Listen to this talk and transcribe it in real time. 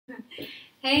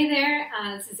Hey there,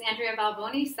 this is Andrea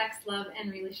Balboni, sex, love,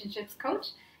 and relationships coach,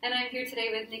 and I'm here today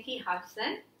with Nichi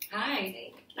Hodgson. Hi,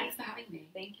 Hey, thanks for having me.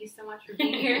 Thank you so much for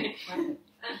being here.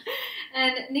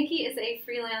 And Nichi is a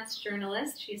freelance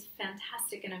journalist. She's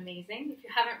fantastic and amazing. If you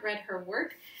haven't read her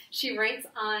work, she writes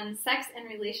on sex and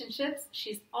relationships.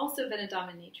 She's also been a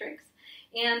dominatrix,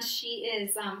 and she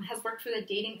has worked for the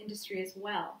dating industry as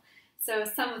well. So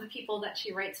some of the people that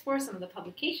she writes for, some of the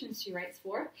publications she writes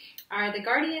for, are The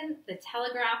Guardian, The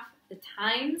Telegraph, The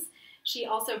Times. She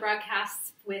also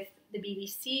broadcasts with the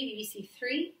BBC, BBC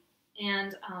Three,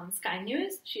 and Sky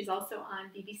News. She's also on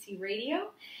BBC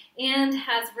Radio and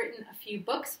has written a few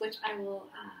books, which I will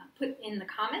put in the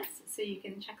comments so you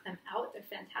can check them out. They're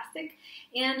fantastic.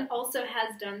 And also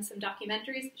has done some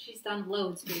documentaries. She's done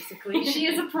loads, basically. She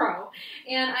is a pro.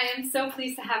 And I am so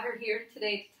pleased to have her here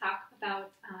today to talk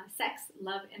about sex,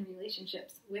 love, and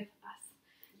relationships with us.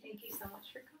 Thank you so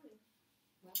much for coming.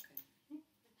 Welcome.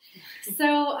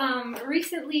 So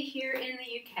recently here in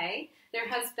the UK, there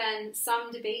has been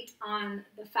some debate on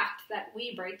the fact that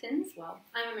we Britons, well,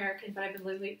 I'm American, but I've been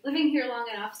living here long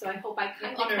enough, so I hope I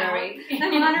kind of Honorary.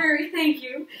 I'm honorary, thank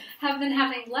you, have been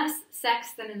having less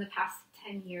sex than in the past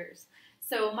 10 years.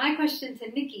 So my question to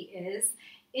Nichi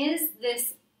is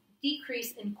this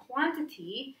decrease in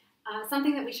quantity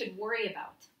something that we should worry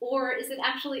about, or is it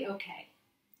actually okay?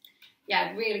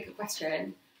 Yeah, really good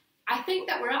question. I think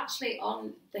that we're actually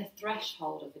on the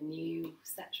threshold of a new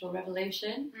sexual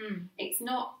revolution. It's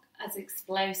not as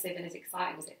explosive and as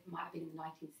exciting as it might have been in the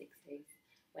 1960s,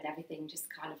 when everything just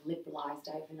kind of liberalised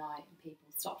overnight and people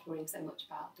stopped worrying so much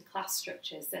about the class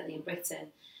structures, certainly in Britain,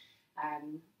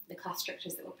 the class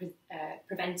structures that were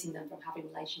preventing them from having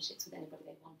relationships with anybody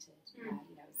they wanted.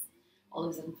 All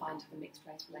of a sudden fine to have a mixed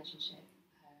race relationship,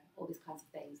 all these kinds of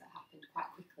things that happened quite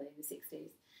quickly in the 60s.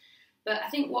 But I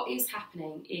think what is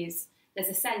happening is there's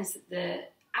a sense that the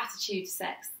attitude to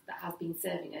sex that has been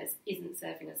serving us isn't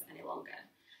serving us any longer.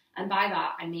 And by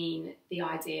that, I mean the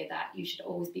idea that you should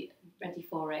always be ready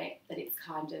for it, that it's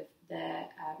kind of the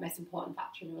most important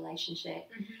factor in a relationship,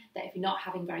 that if you're not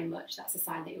having very much, that's a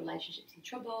sign that your relationship's in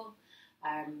trouble,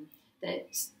 that,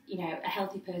 a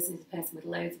healthy person is a person with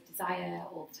loads of desire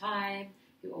all the time,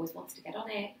 who always wants to get on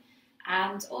it,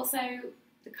 and also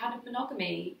the kind of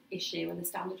monogamy issue and the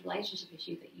standard relationship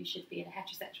issue that you should be in a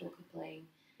heterosexual coupling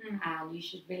and you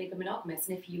should really be monogamous.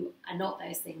 And if you are not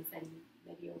those things, then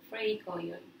maybe you're a freak or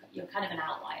you're kind of an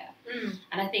outlier.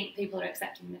 And I think people are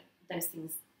accepting that those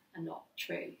things are not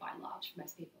true by and large for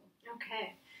most people.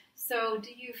 Okay. So do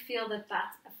you feel that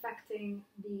that's affecting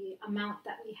the amount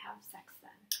that we have sex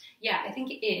then? Yeah, I think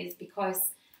it is,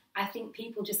 because I think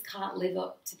people just can't live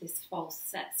up to this false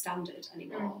set standard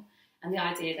anymore. And the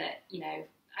idea that,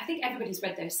 I think everybody's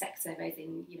read those sex surveys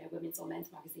in, women's or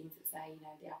men's magazines that say,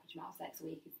 the average amount of sex a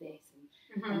week is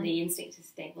this. And the instinct is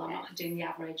to think, well, I'm not doing the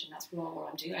average and that's wrong, or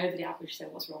I'm doing over the average, so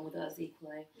what's wrong with us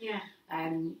equally? Yeah.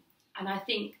 And I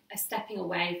think stepping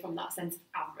away from that sense of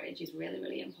average is really,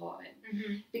 really important.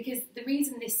 Because the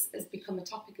reason this has become a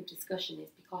topic of discussion is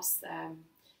because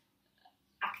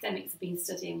academics have been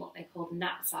studying what they call the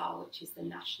NATSAR, which is the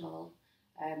National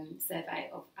Survey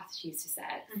of Attitudes to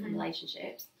Sex and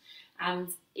Relationships, and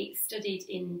it's studied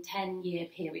in 10-year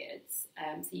periods,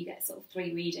 so you get sort of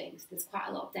 3 readings. There's quite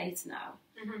a lot of data now.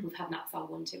 We've had NATSAR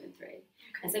 1, 2 and 3,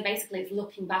 and so basically it's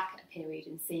looking back at a period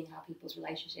and seeing how people's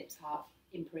relationships have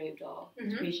improved or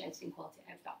depreciated in quality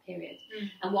over that period.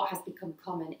 And what has become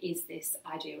common is this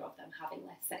idea of them having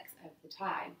less sex over the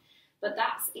time. But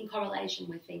that's in correlation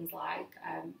with things like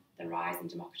the rise and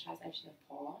democratisation of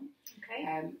porn,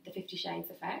 the 50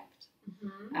 Shades effect,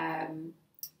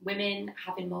 women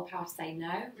having more power to say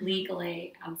no,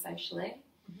 legally and socially,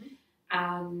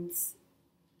 and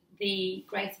the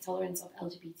greater tolerance of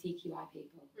LGBTQI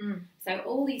people. So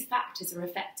all these factors are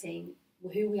affecting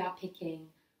who we are picking,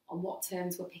 on what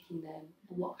terms we're picking them,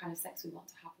 and what kind of sex we want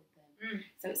to have with them.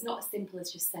 So it's not as simple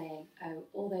as just saying, oh,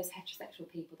 all those heterosexual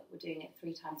people that were doing it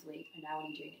 3 times a week are now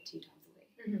only doing it 2 times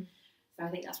a week. So I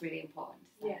think that's really important.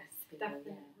 Yes,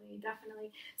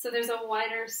 definitely. So there's a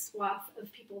wider swath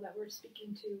of people that we're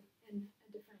speaking to in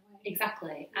a different way.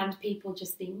 Exactly. And people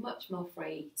just being much more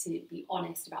free to be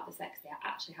honest about the sex they are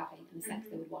actually having and the sex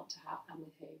they would want to have and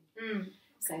with whom.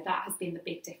 So that has been the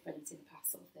big difference in the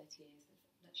past sort of 30 years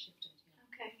that's shifted.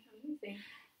 Okay, amazing.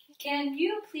 Can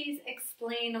you please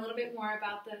explain a little bit more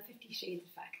about the 50 Shades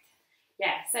effect?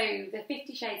 Yeah, so the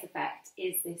 50 Shades effect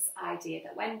is this idea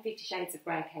that when 50 Shades of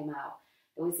Grey came out,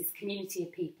 there was this community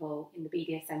of people in the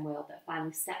BDSM world that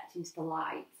finally stepped into the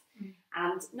light.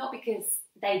 And not because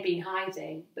they'd been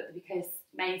hiding, but because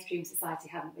mainstream society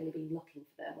hadn't really been looking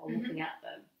for them or looking at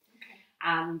them.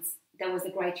 And there was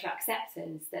a greater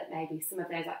acceptance that maybe some of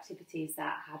those activities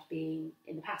that had been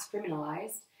in the past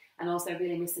criminalised and also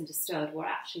really misunderstood were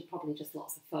actually probably just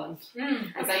lots of fun.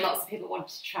 And so lots of people wanted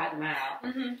to try them out.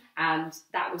 And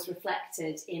that was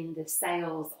reflected in the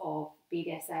sales of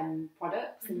BDSM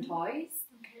products and toys,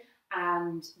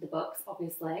 and the books,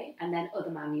 obviously, and then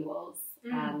other manuals,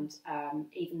 and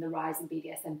even the rise in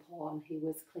BDSM porn. Who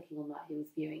was clicking on that, who was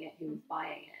viewing it, who was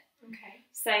buying it.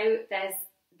 So there's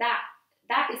that.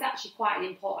 That is actually quite an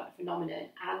important phenomenon.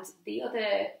 And the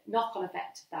other knock-on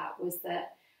effect of that was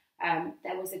that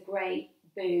there was a great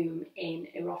boom in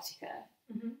erotica.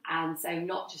 And so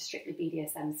not just strictly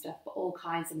BDSM stuff, but all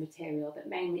kinds of material that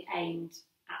mainly aimed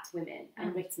at women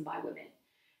and written by women.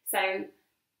 So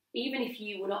even if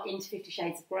you were not into 50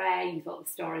 Shades of Grey, you thought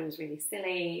the story was really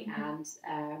silly and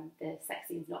the sex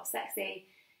scene's not sexy,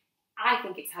 I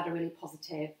think it's had a really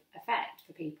positive effect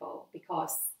for people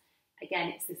because, again,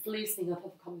 it's this loosening up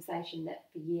of a conversation that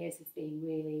for years has been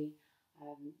really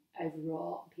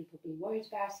overwrought and people have been worried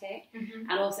about it.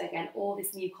 And also, again, all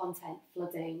this new content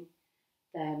flooding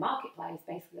the marketplace,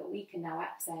 basically, that we can now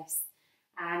access.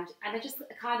 And they're just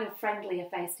a kind of friendlier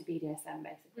face to BDSM,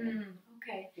 basically.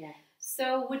 Yeah.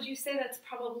 So would you say that's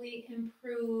probably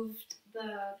improved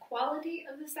the quality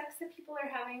of the sex that people are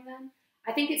having then?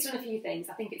 I think it's done a few things.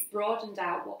 I think it's broadened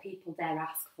out what people dare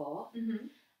ask for.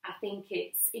 I think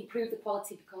it's improved the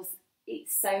quality because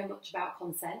it's so much about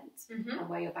consent and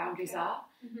where your boundaries are.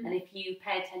 And if you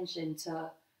pay attention to,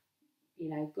 you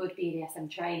know, good BDSM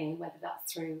training, whether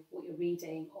that's through what you're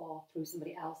reading or through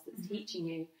somebody else that's teaching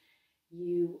you,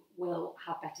 you will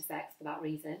have better sex for that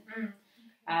reason.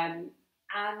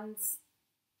 And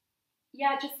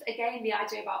yeah, just again, the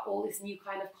idea about all this new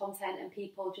kind of content and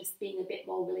people just being a bit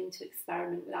more willing to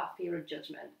experiment without fear of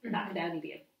judgment. That could only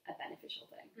be a beneficial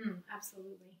thing.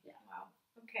 Absolutely. Yeah. Wow.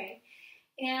 Okay.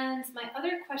 And my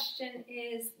other question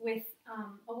is with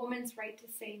a woman's right to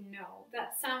say no.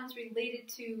 That sounds related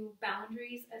to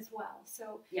boundaries as well.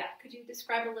 So could you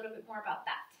describe a little bit more about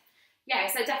that? Yeah,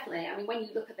 so definitely. I mean, when you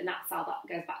look at the NATSAL, that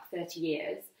goes back 30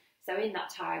 years. So in that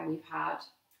time, we've had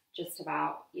just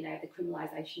about, you know, the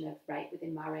criminalisation of rape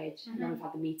within marriage, and then we've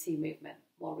had the Me Too movement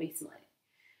more recently.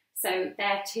 So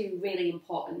they're two really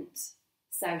important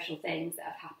social things that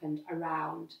have happened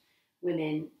around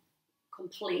women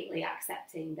completely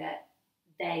accepting that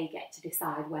they get to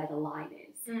decide where the line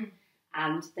is,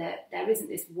 and that there isn't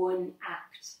this one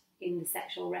act in the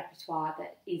sexual repertoire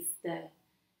that is the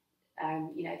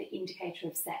you know, the indicator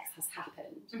of sex has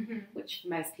happened, which for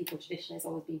most people traditionally has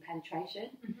always been penetration.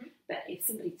 But if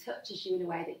somebody touches you in a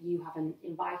way that you haven't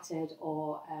invited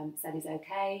or said is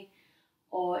okay,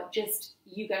 or just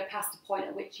you go past a point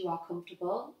at which you are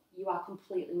comfortable, you are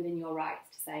completely within your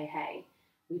rights to say, hey,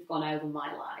 we've gone over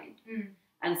my line.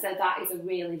 And so that is a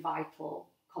really vital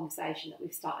conversation that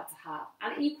we've started to have.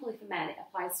 And equally for men, it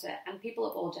applies to, and people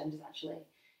of all genders actually,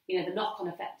 you know, the knock-on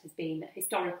effect has been that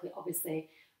historically, obviously,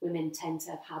 women tend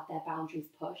to have had their boundaries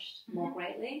pushed more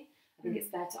greatly. I think it's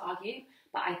fair to argue.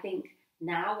 But I think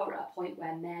now we're at a point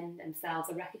where men themselves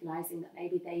are recognising that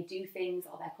maybe they do things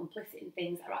or they're complicit in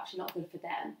things that are actually not good for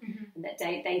them and that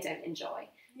they don't enjoy.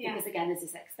 Because again, there's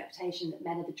this expectation that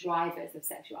men are the drivers of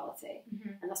sexuality.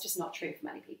 And that's just not true for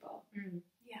many people.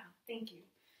 Yeah, thank you.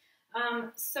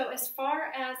 So as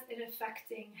far as it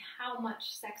affecting how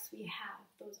much sex we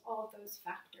have, all of those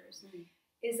factors,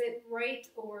 is it right,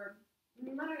 or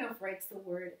I don't know if right's the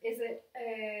word, is it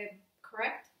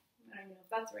correct, I don't know if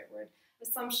that's the right word,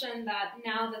 assumption that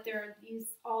now that there are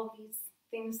all these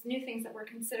things, new things that we're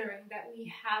considering, that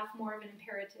we have more of an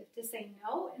imperative to say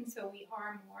no, and so we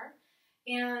are more,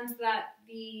 and that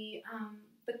the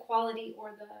quality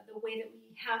or the way that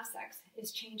we have sex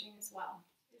is changing as well?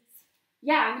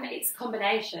 Yeah, I mean, it's a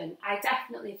combination. I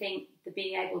definitely think that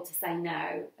being able to say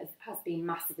no has been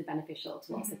massively beneficial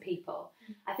to lots of people.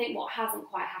 I think what hasn't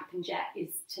quite happened yet is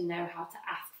to know how to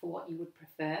ask for what you would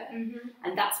prefer.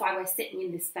 And that's why we're sitting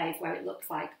in this phase where it looks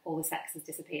like all the sex has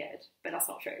disappeared, but that's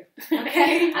not true.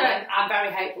 Okay. And I'm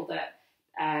very hopeful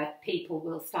that people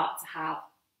will start to have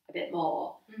a bit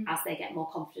more as they get more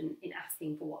confident in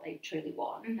asking for what they truly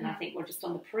want. And I think we're just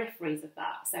on the peripheries of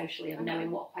that socially, of knowing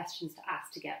what questions to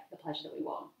ask to get the pleasure that we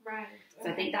want. Right. So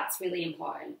I think that's really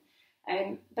important.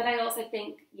 But I also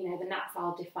think, you know, the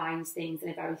NATSAL defines things in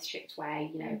a very strict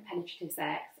way, you know, penetrative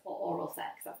sex or oral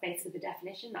sex. That's basically the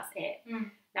definition, that's it.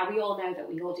 Now, we all know that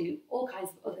we all do all kinds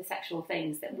of other sexual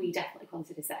things that we definitely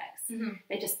consider sex.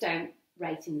 They just don't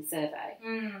rate in the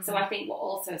survey. So I think what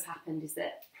also has happened is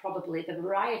that probably the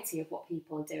variety of what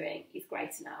people are doing is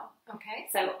greater now. Okay.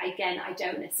 So again, I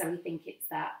don't necessarily think it's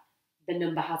that the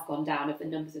number has gone down of the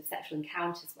numbers of sexual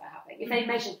encounters we're having. If they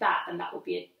measured that, then that would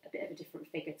be a bit of a different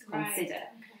figure to Right. consider.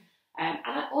 Okay. And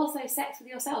also, sex with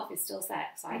yourself is still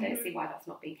sex. So I don't see why that's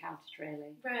not being counted,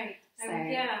 really. Right. So,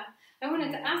 I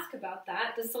wanted to ask about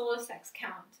that. Does solo sex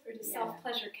count, or does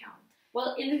self-pleasure count?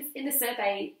 Well, in the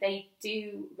survey, they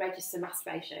do register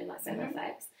masturbation, like solo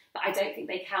sex, but I don't think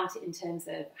they count it in terms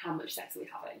of how much sex we're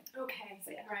having. Okay,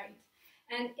 So, yeah. right.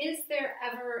 And is there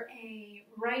ever a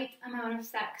right amount of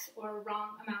sex or a wrong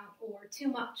amount, or too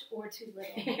much or too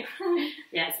little?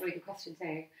 Yeah, it's a really good question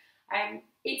too.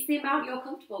 It's the amount you're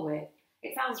comfortable with.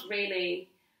 It sounds really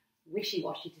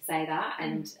wishy-washy to say that,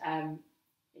 and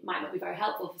it might not be very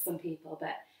helpful for some people,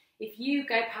 but if you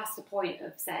go past a point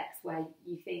of sex where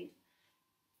you think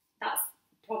that's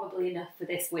probably enough for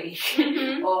this week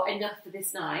or enough for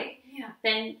this night,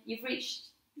 then you've reached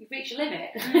your limit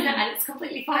and it's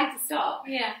completely fine to stop.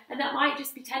 Yeah. And that might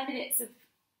just be 10 minutes of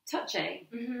touching,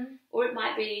 or it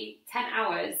might be 10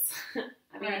 hours.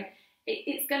 I mean,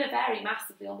 it's going to vary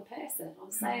massively on the person,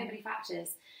 on so many factors.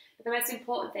 But the most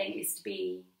important thing is to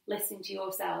be listening to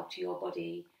yourself, to your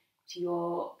body, to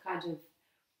your kind of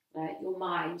your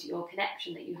mind, your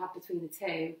connection that you have between the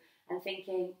two, and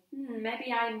thinking,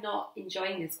 maybe I'm not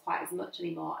enjoying this quite as much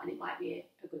anymore, and it might be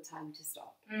a good time to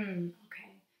stop.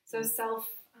 Okay. So so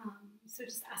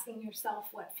just asking yourself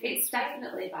what feels It's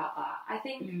definitely about that. I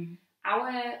think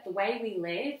the way we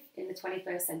live in the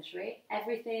 21st century,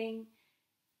 everything,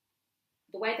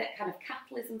 the way that kind of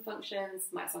capitalism functions,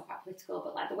 might sound quite political,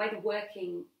 but like the way the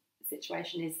working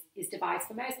situation is devised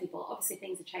for most people. Obviously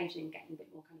things are changing and getting a bit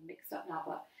more kind of mixed up now,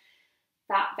 but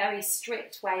that very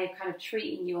strict way of kind of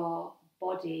treating your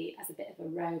body as a bit of a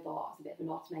robot, as a bit of an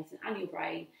automaton, and your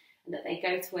brain, and that they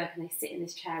go to work and they sit in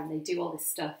this chair and they do all this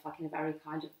stuff like in a very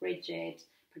kind of rigid,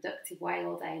 productive way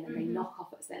all day, and then they knock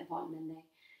off at a certain point, and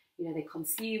then they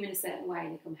consume in a certain way,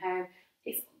 and they come home.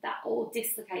 That all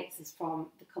dislocates us from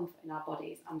the comfort in our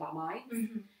bodies and our minds.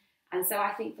 And so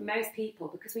I think for most people,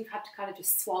 because we've had to kind of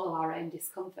just swallow our own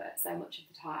discomfort so much of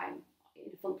the time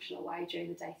in a functional way during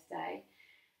the day-to-day,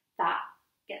 that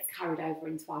gets carried over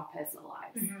into our personal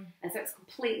lives. And so it's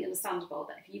completely understandable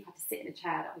that if you've had to sit in a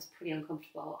chair that was pretty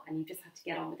uncomfortable and you just had to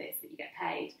get on with it so that you get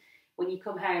paid, when you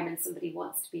come home and somebody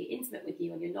wants to be intimate with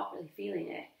you and you're not really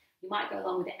feeling it, you might go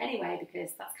along with it anyway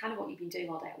because that's kind of what you've been doing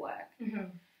all day at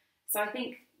work. So I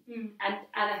think, and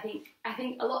I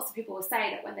think lots of people will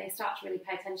say that when they start to really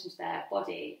pay attention to their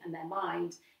body and their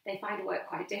mind, they find work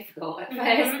quite difficult at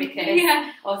first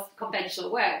because of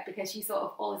conventional work, because you sort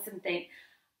of all of a sudden think,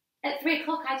 at 3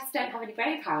 o'clock I just don't have any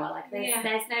brain power. Like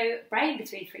there's no brain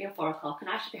between 3 and 4 o'clock, and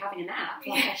I should be having a nap.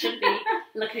 Like I shouldn't be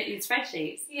looking at these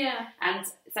spreadsheets. And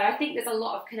so I think there's a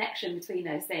lot of connection between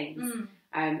those things.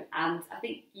 And I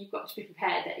think you've got to be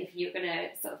prepared that if you're going to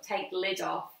sort of take the lid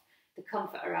off the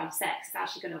comfort around sex, it's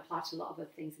actually going to apply to a lot of other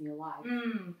things in your life.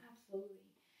 Absolutely.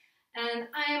 And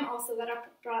I am also, that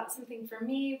brought something for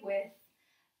me with,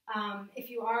 if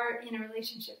you are in a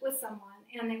relationship with someone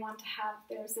and they want to have,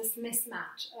 there's this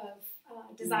mismatch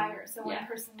of desire. So one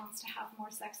person wants to have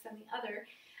more sex than the other.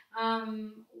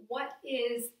 What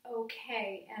is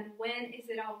okay, and when is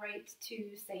it all right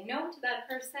to say no to that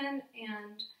person,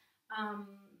 and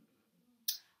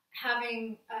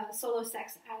having solo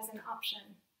sex as an option?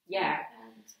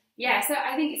 So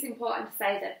I think it's important to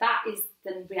say that is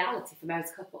the reality for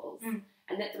most couples,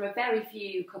 and that there are very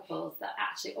few couples that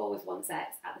actually always want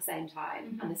sex at the same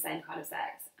time and the same kind of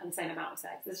sex and the same amount of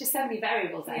sex. There's just so many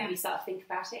variables that if you start to think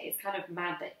about it, it's kind of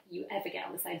mad that you ever get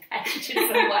on the same page in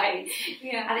some ways.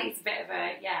 I think it's a bit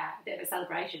of a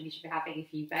celebration you should be having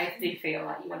if you both do feel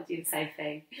like you want to do the same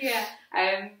thing.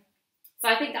 So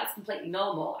I think that's completely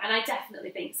normal, and I definitely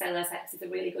think solo sex is a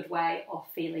really good way of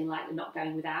feeling like you're not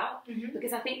going without,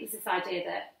 because I think there's this idea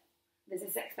that there's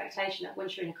this expectation that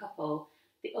once you're in a couple,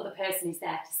 the other person is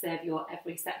there to serve your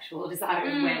every sexual desire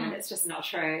and whim, and it's just not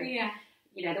true.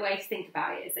 The way to think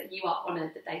about it is that you are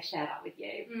honoured that they share that with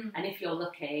you, and if you're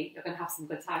lucky, you're going to have some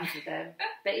good times with them,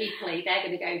 but equally they're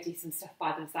going to go do some stuff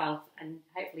by themselves, and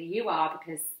hopefully you are,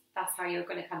 because that's how you're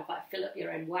going to kind of like fill up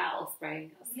your own wellspring.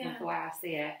 That's kind of the way I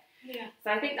see it. So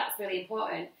I think that's really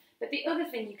important. But the other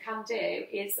thing you can do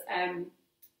is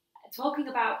talking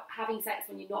about having sex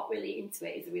when you're not really into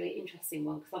it is a really interesting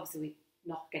one, because obviously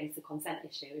we're not getting to the consent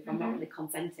issue. If I'm not really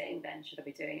consenting, then should I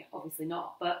be doing it? Obviously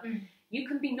not. But you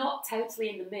can be not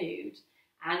totally in the mood,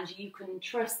 and you can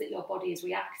trust that your body is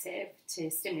reactive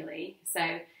to stimuli.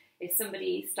 So if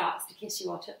somebody starts to kiss you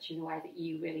or touch you in a way that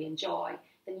you really enjoy,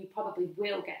 then you probably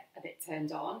will get a bit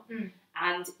turned on.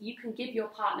 And you can give your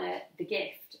partner the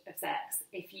gift of sex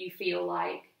if you feel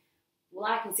like, well,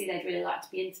 I can see they'd really like to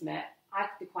be intimate. I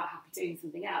could be quite happy doing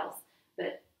something else,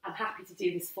 but I'm happy to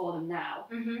do this for them now.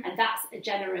 Mm-hmm. And that's a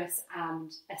generous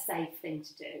and a safe thing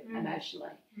to do emotionally.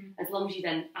 As long as you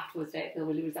then afterwards don't feel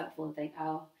really resentful and think,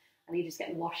 oh, I need to just get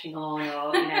the washing on,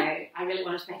 or, you know, I really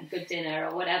want to make a good dinner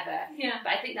or whatever. Yeah.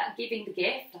 But I think that giving the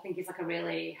gift, I think, is like a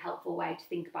really helpful way to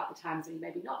think about the times when you're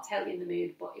maybe not totally in the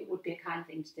mood, but it would be a kind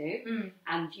thing to do.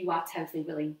 And you are totally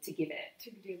willing to give it.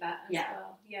 To do that as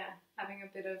well. Yeah. Having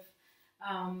a bit of,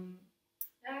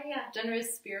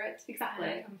 generous spirit. Exactly.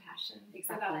 And compassion.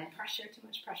 Exactly. Without pressure, too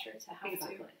much pressure to have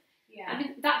to. Yeah. I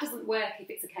mean, that doesn't work if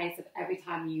it's a case of every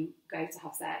time you go to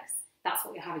have sex, that's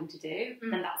what you're having to do,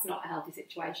 then that's not a healthy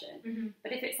situation.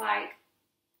 But if it's like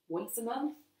once a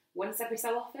month, once every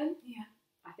so often,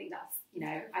 I think that's, you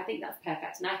know, I think that's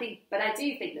perfect. And I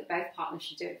do think that both partners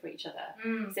should do it for each other.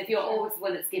 So if you're always the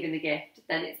one that's giving the gift,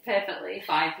 then it's perfectly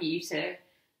fine for you to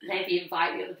maybe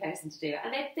invite the other person to do it.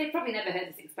 And they've probably never heard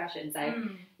this expression, so,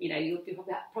 you know, you'll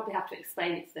probably have to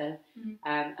explain it to them.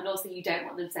 And also you don't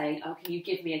want them saying, oh, can you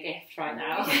give me a gift right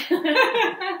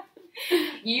now?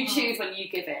 You choose when you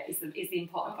give it is the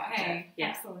important factor. Yeah.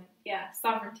 Excellent. Yeah,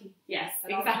 sovereignty. Yes,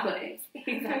 exactly.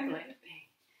 Exactly.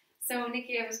 So,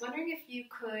 Nichi, I was wondering if you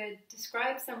could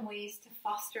describe some ways to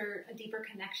foster a deeper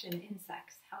connection in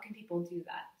sex. How can people do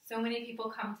that? So many people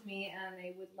come to me and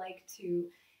they would like to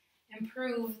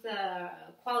improve the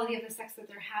quality of the sex that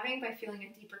they're having by feeling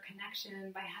a deeper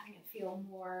connection, by having it feel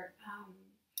more,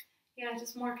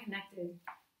 just more connected.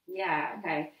 Yeah,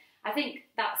 okay. I think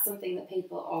that's something that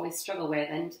people always struggle with,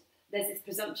 and there's this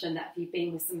presumption that if you've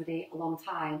been with somebody a long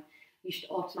time, you should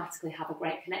automatically have a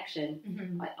great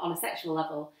connection on a sexual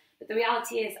level. But the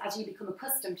reality is, as you become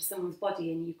accustomed to someone's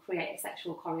body and you create a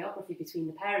sexual choreography between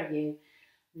the pair of you,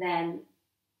 then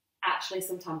actually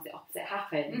sometimes the opposite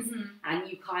happens,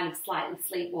 and you kind of slightly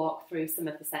sleepwalk through some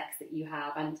of the sex that you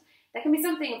have. And there can be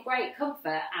something of great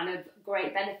comfort and of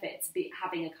great benefit to be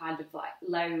having a kind of like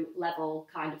low level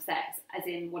kind of sex, as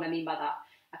in what I mean by that,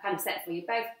 a kind of sex where you're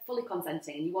both fully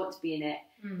consenting and you want to be in it,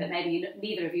 but maybe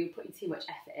neither of you are putting too much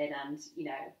effort in, and, you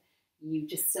know, you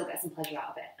just still get some pleasure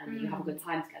out of it and you have a good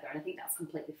time together, and I think that's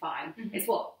completely fine. It's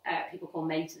what people call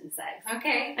maintenance sex.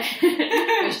 Okay.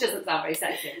 Which doesn't sound very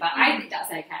sexy, but I think that's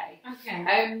okay.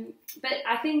 Okay. But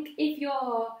I think if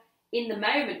you're in the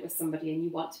moment with somebody and you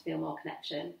want to feel more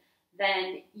connection,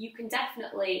 then you can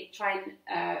definitely try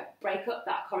and break up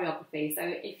that choreography. So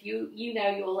if you know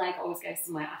your leg always goes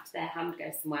somewhere after their hand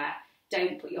goes somewhere,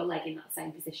 don't put your leg in that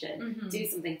same position. Do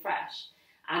something fresh.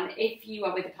 And if you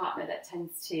are with a partner that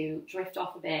tends to drift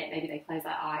off a bit, maybe they close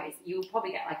their eyes, you'll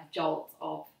probably get like a jolt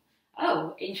of,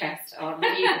 interest or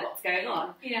maybe what's going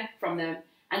on from them.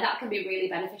 And that can be really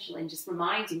beneficial in just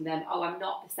reminding them, oh, I'm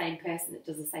not the same person that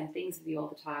does the same things with you all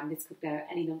the time. This could go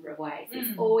any number of ways.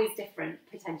 It's always different,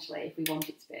 potentially, if we want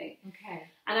it to be. Okay.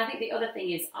 And I think the other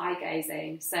thing is eye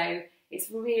gazing. So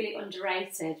it's really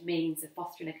underrated means of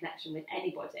fostering a connection with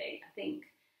anybody. I think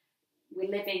we're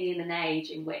living in an age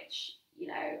in which, you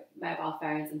know, mobile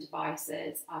phones and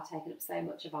devices are taking up so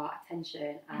much of our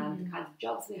attention, and the kinds of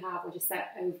jobs we have, we're just so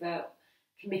over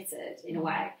committed in a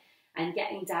way. And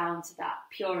getting down to that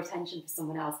pure attention for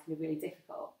someone else can be really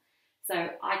difficult. So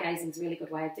eye gazing is a really good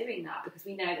way of doing that, because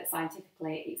we know that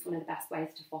scientifically it's one of the best ways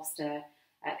to foster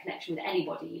a connection with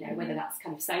anybody, you know, whether that's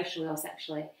kind of socially or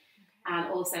sexually. And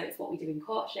also it's what we do in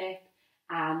courtship.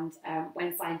 And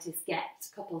when scientists get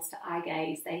couples to eye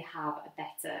gaze, they have a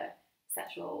better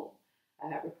sexual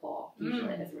rapport,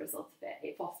 usually, as a result of it.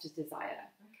 It fosters desire.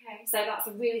 Okay. So that's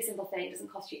a really simple thing. It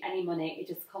doesn't cost you any money. It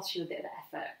just costs you a bit of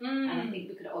effort. And I think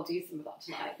we could all do some of that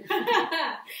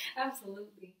tonight.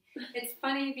 Absolutely. It's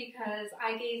funny because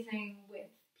eye gazing with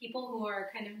people who are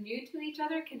kind of new to each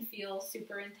other can feel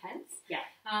super intense. Yeah.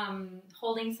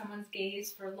 Holding someone's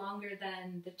gaze for longer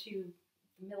than the 2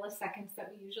 milliseconds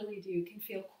that we usually do can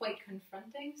feel quite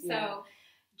confronting. So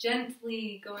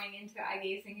gently going into eye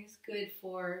gazing is good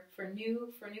for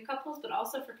new couples, but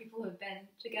also for people who have been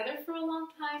together for a long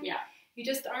time. Yeah. You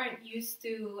just aren't used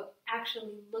to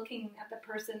actually looking at the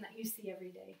person that you see every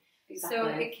day. Exactly. So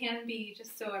it can be,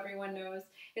 just so everyone knows,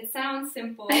 it sounds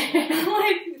simple,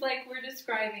 like we're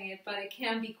describing it, but it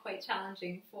can be quite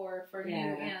challenging for new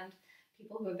and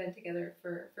people who have been together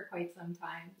for quite some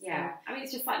time. So. Yeah, I mean,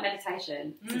 it's just like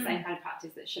meditation. It's the same kind of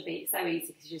practice that should be so easy,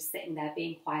 because you're just sitting there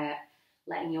being quiet,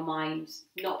 letting your mind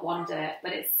not wander,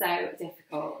 but it's so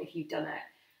difficult if you've done it.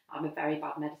 I'm a very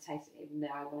bad meditator, even though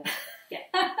I want to get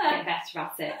better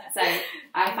at it. So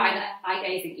I find that eye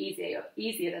gazing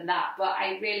easier than that, but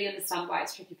I really understand why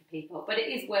it's tricky for people. But it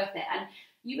is worth it. And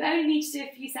you only need to do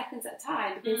a few seconds at a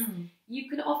time, because you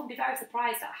can often be very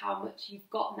surprised at how much you've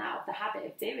gotten out of the habit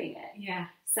of doing it. Yeah.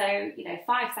 So,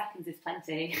 5 seconds is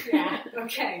plenty. Yeah.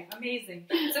 Okay. Amazing.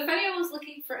 So if anyone was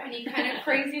looking for any kind of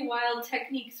crazy, wild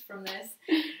techniques from this,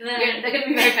 then they're going to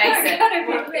be very basic.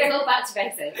 It's all back to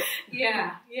basics.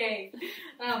 Yeah. Yay.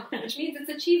 Which means it's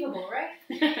achievable,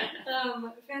 right?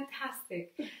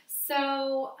 Fantastic.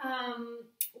 So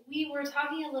we were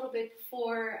talking a little bit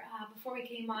before we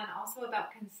came on also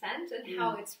about consent and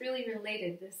how it's really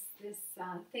related, this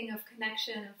thing of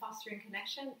connection and fostering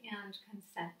connection and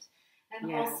consent.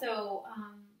 And also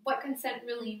what consent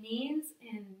really means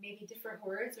in maybe different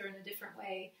words or in a different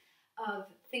way of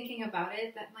thinking about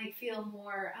it that might feel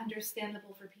more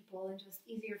understandable for people and just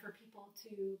easier for people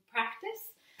to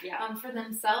practice for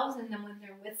themselves, and then when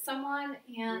they're with someone,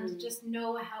 and just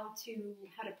know how to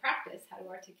practice, how to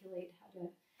articulate,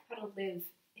 how to live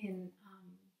in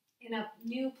a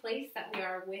new place that we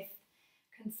are with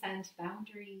consent,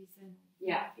 boundaries, and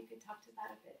if you could talk to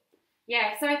that a bit.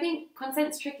 Yeah, so I think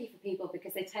consent's tricky for people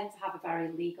because they tend to have a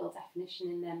very legal definition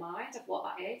in their mind of what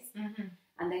that is.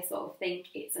 And they sort of think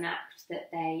it's an act that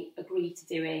they agree to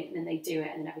doing, and then they do it,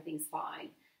 and then everything's fine.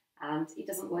 And it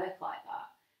doesn't work like that.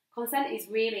 Consent is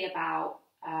really about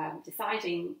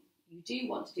deciding you do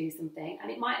want to do something, and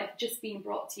it might have just been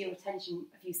brought to your attention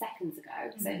a few seconds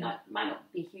ago, so it might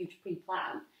not be a huge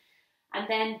pre-plan. And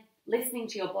then listening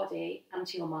to your body and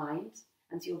to your mind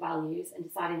and to your values, and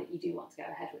deciding that you do want to go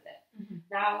ahead with it.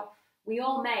 Now, we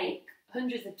all make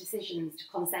hundreds of decisions to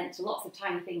consent to lots of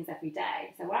tiny things every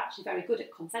day, so we're actually very good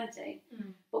at consenting,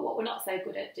 but what we're not so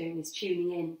good at doing is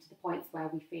tuning in to the points where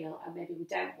we feel, and maybe we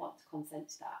don't want to consent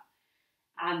to that.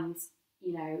 And,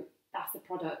 that's a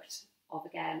product of,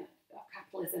 again, of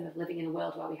capitalism, of living in a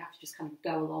world where we have to just kind of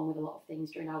go along with a lot of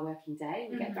things during our working day.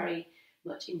 We get very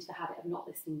much into the habit of not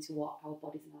listening to what our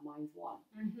bodies and our minds want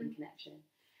in connection.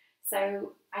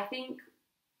 So I think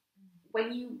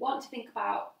when you want to think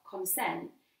about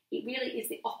consent, it really is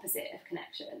the opposite of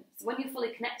connection. So when you're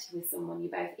fully connected with someone,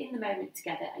 you're both in the moment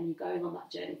together and you're going on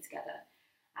that journey together.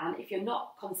 And if you're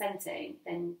not consenting,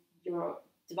 then you're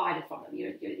divided from them.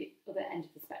 You're at the other end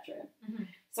of the spectrum.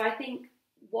 So I think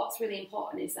what's really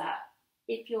important is that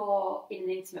if you're in an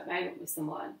intimate moment with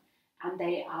someone and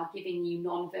they are giving you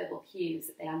non-verbal cues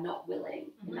that they are not willing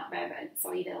in that moment,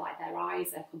 so either like their eyes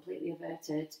are completely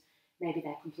averted, maybe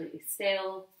they're completely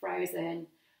still, frozen,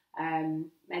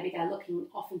 maybe they're looking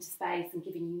off into space and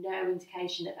giving you no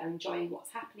indication that they're enjoying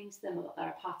what's happening to them or that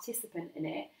they're a participant in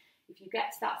it. If you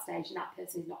get to that stage and that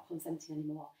person is not consenting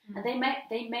anymore, and they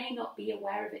may not be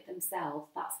aware of it themselves,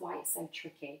 that's why it's so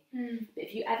tricky. But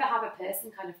if you ever have a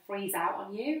person kind of freeze out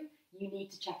on you, you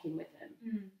need to check in with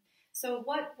them. So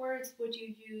what words would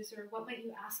you use, or what might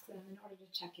you ask them in order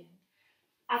to check in?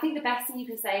 I think the best thing you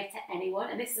can say to anyone,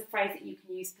 and this is a phrase that you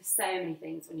can use for so many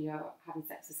things when you're having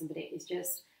sex with somebody, is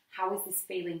just, how is this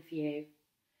feeling for you?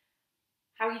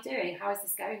 How are you doing? How is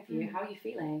this going for you? How are you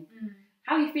feeling?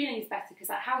 How are you feeling is better, because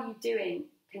how are you doing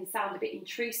can sound a bit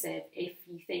intrusive if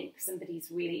you think somebody's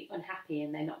really unhappy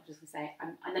and they're not just going to say,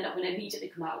 and they're not going to immediately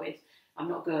come out with, I'm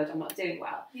not good, I'm not doing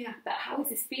well. But how is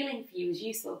this feeling for you is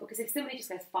useful, because if somebody just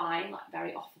goes fine, like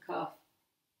very off the cuff,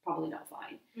 probably not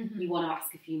fine. You want to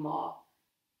ask a few more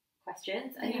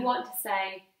questions, and you want to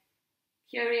stay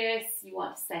curious, you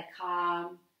want to stay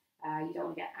calm, you don't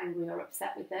want to get angry or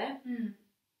upset with them.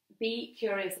 Be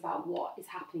curious about what is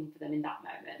happening for them in that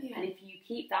moment. And if you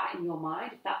keep that in your mind,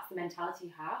 if that's the mentality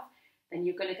you have, then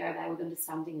you're going to go there with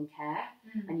understanding and care,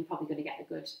 and you're probably going to get a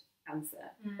good answer,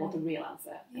 or the real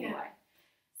answer anyway.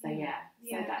 So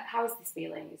so that, how is this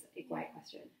feeling is a great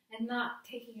question. And not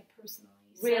taking it personally.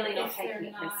 Really so not taking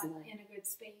it personally. If they're not in a good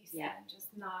space, and just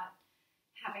not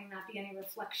having that be any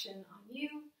reflection on you,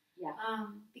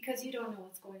 because you don't know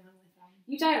what's going on with them.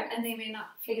 You don't. And they may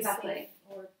not feel safe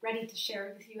or ready to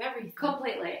share with you everything.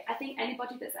 Completely. I think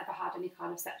anybody that's ever had any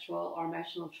kind of sexual or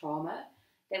emotional trauma,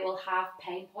 they will have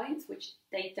pain points which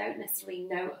they don't necessarily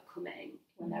know are coming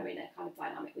when they're in a kind of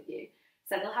dynamic with you.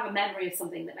 So they'll have a memory of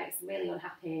something that makes them really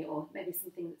unhappy, or maybe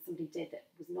something that somebody did that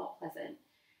was not pleasant.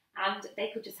 And they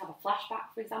could just have a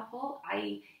flashback, for example.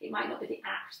 It might not be the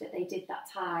act that they did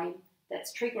that time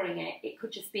that's triggering it. It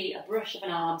could just be a brush of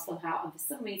an arm somehow, and for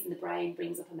some reason the brain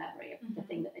brings up a memory of the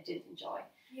thing that they didn't enjoy.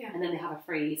 And then they have a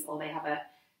freeze, or they have a,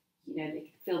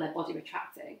 they feel their body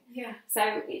retracting. So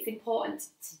it's important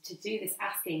to do this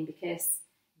asking, because,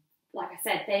 like I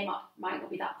said, they might not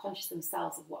be that conscious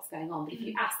themselves of what's going on, but if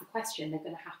you ask the question, they're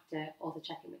going to have to also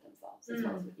check in with themselves as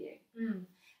well as with you.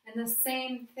 And the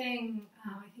same thing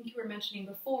I think you were mentioning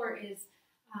before is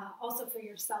also for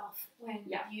yourself, when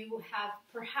you have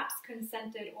perhaps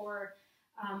consented or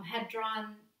had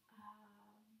drawn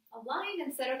a line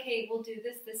and said, okay, we'll do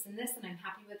this, this, and this, and I'm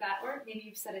happy with that. Or maybe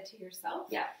you've said it to yourself.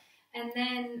 Yeah. And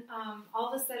then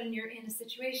all of a sudden you're in a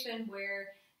situation where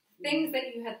things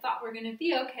that you had thought were going to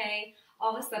be okay,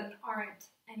 all of a sudden aren't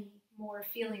anymore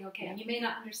feeling okay. And you may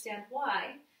not understand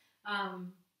why.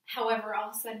 However, all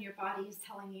of a sudden your body is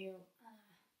telling you.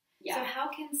 So how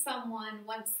can someone,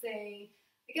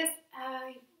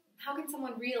 how can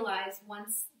someone realize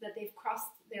once that they've crossed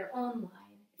their own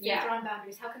line, if they've drawn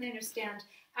boundaries, how can they understand,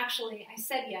 actually, I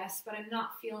said yes, but I'm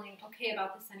not feeling okay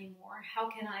about this anymore. How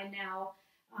can I now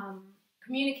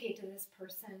communicate to this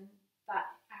person that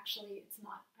actually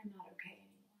I'm not okay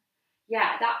anymore?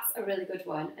 Yeah, that's a really good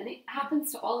one. And it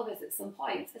happens to all of us at some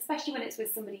point, especially when it's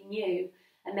with somebody new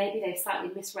and maybe they've slightly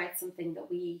misread something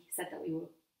that we said that we were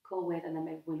cool with, and then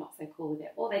maybe we're not so cool with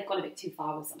it, or they've gone a bit too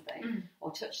far with something,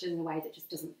 or touched us in a way that just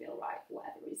doesn't feel right for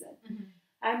whatever reason.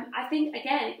 I think,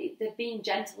 again, that being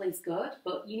gentle is good,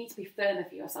 but you need to be firmer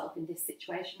for yourself in this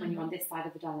situation when you're on this side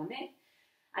of the dynamic.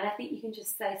 And I think you can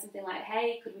just say something like,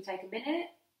 hey, could we take a minute?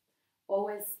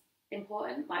 Always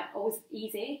important, like always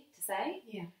easy to say.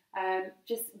 Yeah.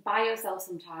 Just buy yourself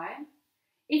some time.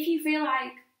 If you feel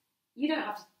like, you don't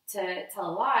have to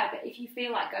tell a lie, but if you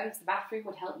feel like going to the bathroom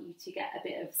would help you to get a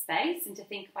bit of space and to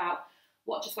think about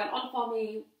what just went on for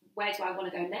me, where do I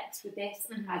want to go next with this,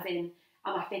 as in,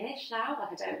 am I finished now,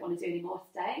 like I don't want to do any more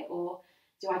today, or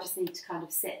do I just need to kind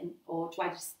of sit, or do I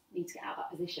just need to get out of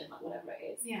that position, like whatever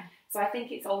it is. Yeah. So I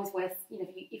think it's always worth,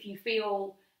 if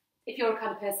you're a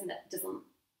kind of person that doesn't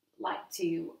like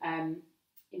to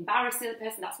embarrass the other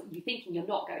person, that's what you're thinking, you're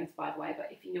not going to, by the way, but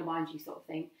if in your mind you sort of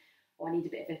think, I need a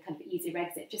bit of a kind of easier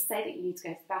exit, just say that you need to go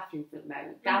to the bathroom for the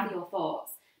moment, gather your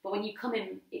thoughts, but when you come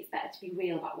in, it's better to be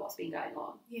real about what's been going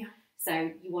on. Yeah.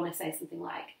 So you want to say something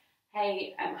like,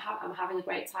 hey, I'm having a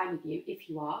great time with you, if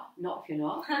you are, not if you're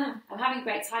not. I'm having a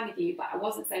great time with you, but I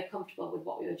wasn't so comfortable with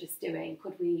what we were just doing.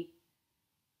 Could we,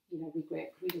 regroup?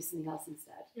 Could we do something else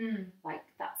instead? Like,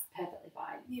 that's perfectly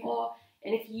fine. Yeah.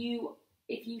 And if you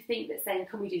think that saying,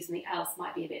 can we do something else,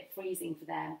 might be a bit freezing for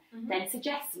them, then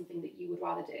suggest something that you would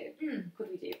rather do. Could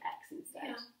we do X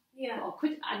instead? Yeah.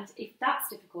 And if that's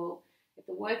difficult, if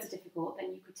the words are difficult,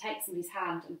 then you could take somebody's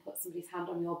hand and put somebody's hand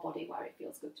on your body where it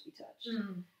feels good to be touched.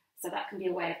 So that can be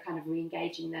a way of kind of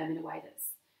re-engaging them in a way that's,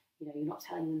 you're not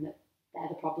telling them that they're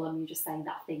the problem, you're just saying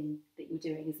that thing that you're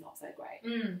doing is not so great.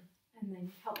 And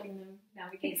then helping them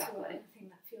navigate through anything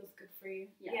that feels good for you.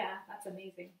 Yeah, that's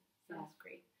amazing.